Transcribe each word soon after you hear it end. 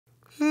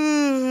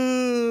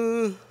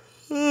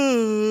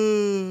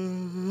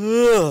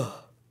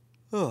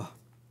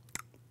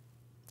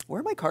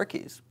my car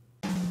keys?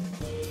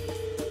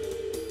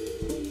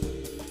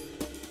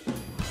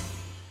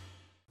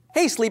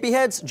 Hey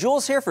sleepyheads,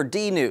 Jules here for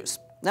D News.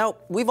 Now,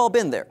 we've all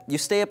been there. You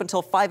stay up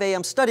until 5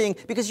 a.m. studying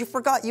because you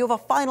forgot you have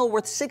a final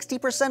worth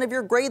 60% of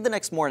your grade the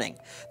next morning.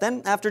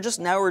 Then, after just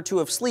an hour or two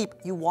of sleep,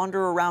 you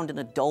wander around in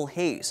a dull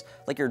haze,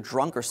 like you're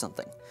drunk or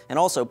something. And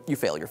also, you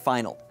fail your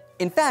final.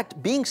 In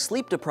fact, being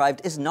sleep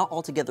deprived is not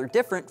altogether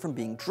different from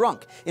being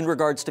drunk in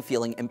regards to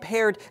feeling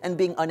impaired and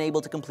being unable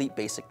to complete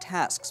basic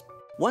tasks.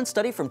 One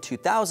study from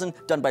 2000,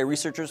 done by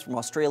researchers from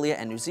Australia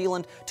and New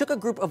Zealand, took a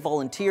group of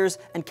volunteers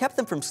and kept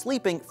them from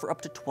sleeping for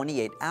up to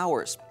 28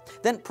 hours.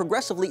 Then,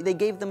 progressively, they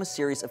gave them a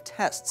series of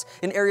tests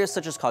in areas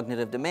such as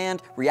cognitive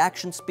demand,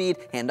 reaction speed,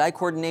 hand-eye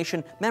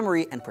coordination,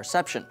 memory, and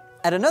perception.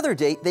 At another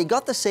date, they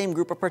got the same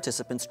group of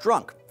participants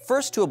drunk,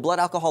 first to a blood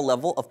alcohol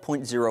level of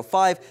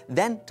 0.05,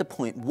 then to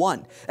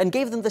 0.1, and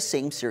gave them the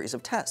same series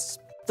of tests.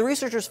 The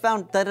researchers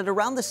found that at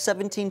around the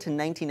 17 to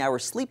 19-hour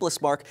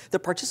sleepless mark, the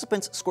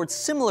participants scored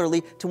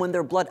similarly to when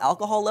their blood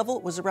alcohol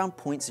level was around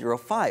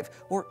 0.05,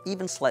 or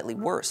even slightly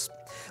worse.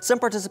 Some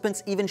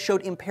participants even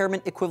showed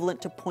impairment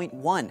equivalent to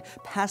 0.1,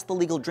 past the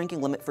legal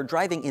drinking limit for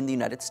driving in the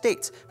United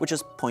States, which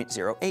is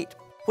 0.08.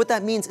 What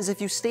that means is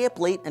if you stay up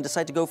late and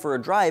decide to go for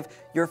a drive,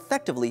 you're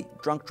effectively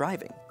drunk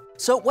driving.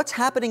 So what's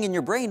happening in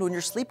your brain when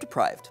you're sleep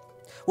deprived?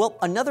 Well,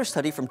 another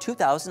study from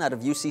 2000 out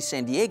of UC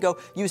San Diego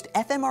used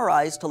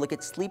fMRIs to look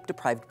at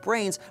sleep-deprived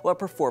brains while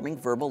performing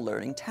verbal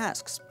learning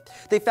tasks.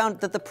 They found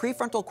that the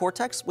prefrontal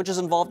cortex, which is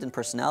involved in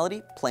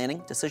personality,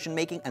 planning,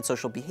 decision-making, and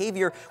social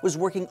behavior, was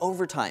working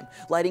overtime,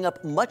 lighting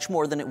up much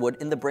more than it would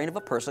in the brain of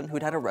a person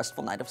who'd had a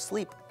restful night of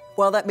sleep.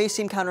 While that may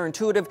seem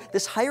counterintuitive,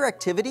 this higher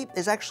activity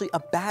is actually a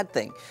bad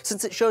thing,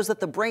 since it shows that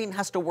the brain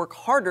has to work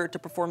harder to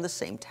perform the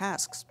same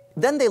tasks.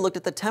 Then they looked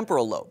at the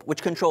temporal lobe,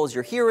 which controls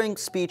your hearing,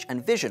 speech,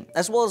 and vision,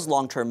 as well as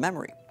long-term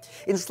memory.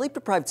 In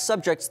sleep-deprived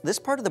subjects, this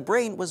part of the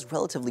brain was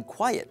relatively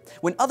quiet,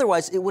 when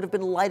otherwise it would have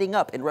been lighting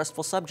up in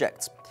restful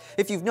subjects.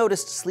 If you've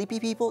noticed, sleepy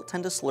people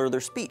tend to slur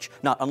their speech,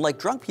 not unlike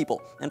drunk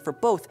people, and for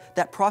both,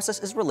 that process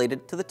is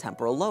related to the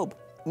temporal lobe.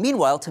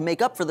 Meanwhile, to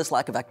make up for this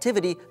lack of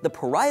activity, the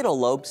parietal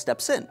lobe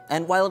steps in,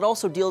 and while it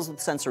also deals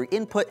with sensory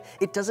input,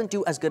 it doesn't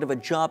do as good of a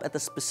job at the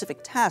specific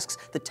tasks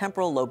the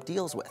temporal lobe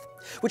deals with,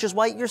 which is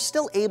why you're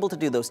still able to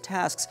do those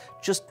tasks,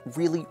 just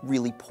really,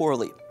 really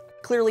poorly.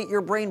 Clearly,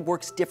 your brain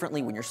works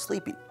differently when you're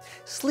sleepy.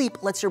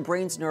 Sleep lets your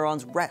brain's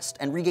neurons rest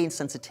and regain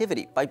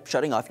sensitivity by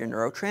shutting off your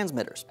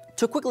neurotransmitters.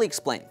 To quickly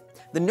explain,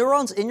 the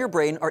neurons in your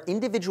brain are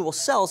individual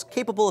cells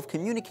capable of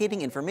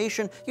communicating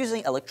information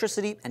using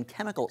electricity and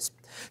chemicals.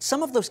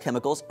 Some of those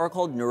chemicals are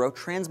called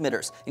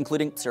neurotransmitters,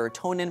 including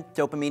serotonin,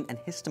 dopamine, and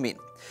histamine.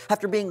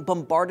 After being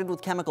bombarded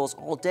with chemicals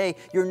all day,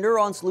 your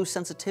neurons lose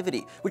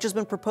sensitivity, which has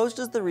been proposed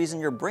as the reason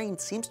your brain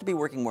seems to be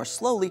working more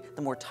slowly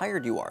the more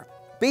tired you are.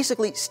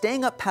 Basically,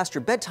 staying up past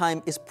your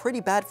bedtime is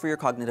pretty bad for your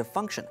cognitive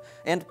function,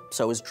 and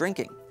so is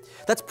drinking.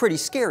 That's pretty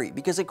scary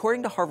because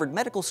according to Harvard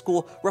Medical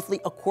School, roughly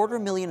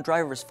 250,000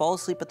 drivers fall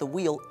asleep at the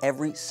wheel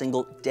every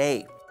single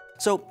day.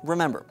 So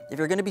remember, if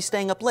you're going to be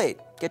staying up late,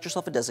 get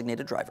yourself a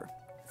designated driver.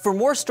 For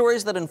more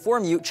stories that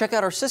inform you, check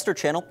out our sister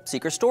channel,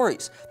 Seeker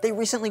Stories. They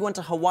recently went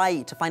to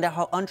Hawaii to find out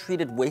how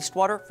untreated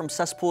wastewater from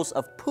cesspools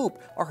of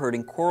poop are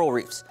hurting coral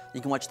reefs.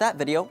 You can watch that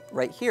video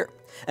right here.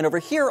 And over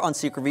here on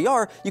Seeker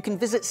VR, you can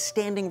visit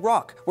Standing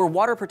Rock, where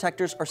water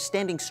protectors are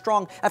standing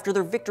strong after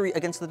their victory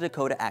against the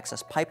Dakota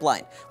Access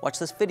Pipeline. Watch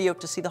this video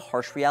to see the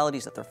harsh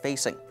realities that they're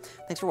facing.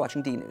 Thanks for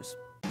watching D News.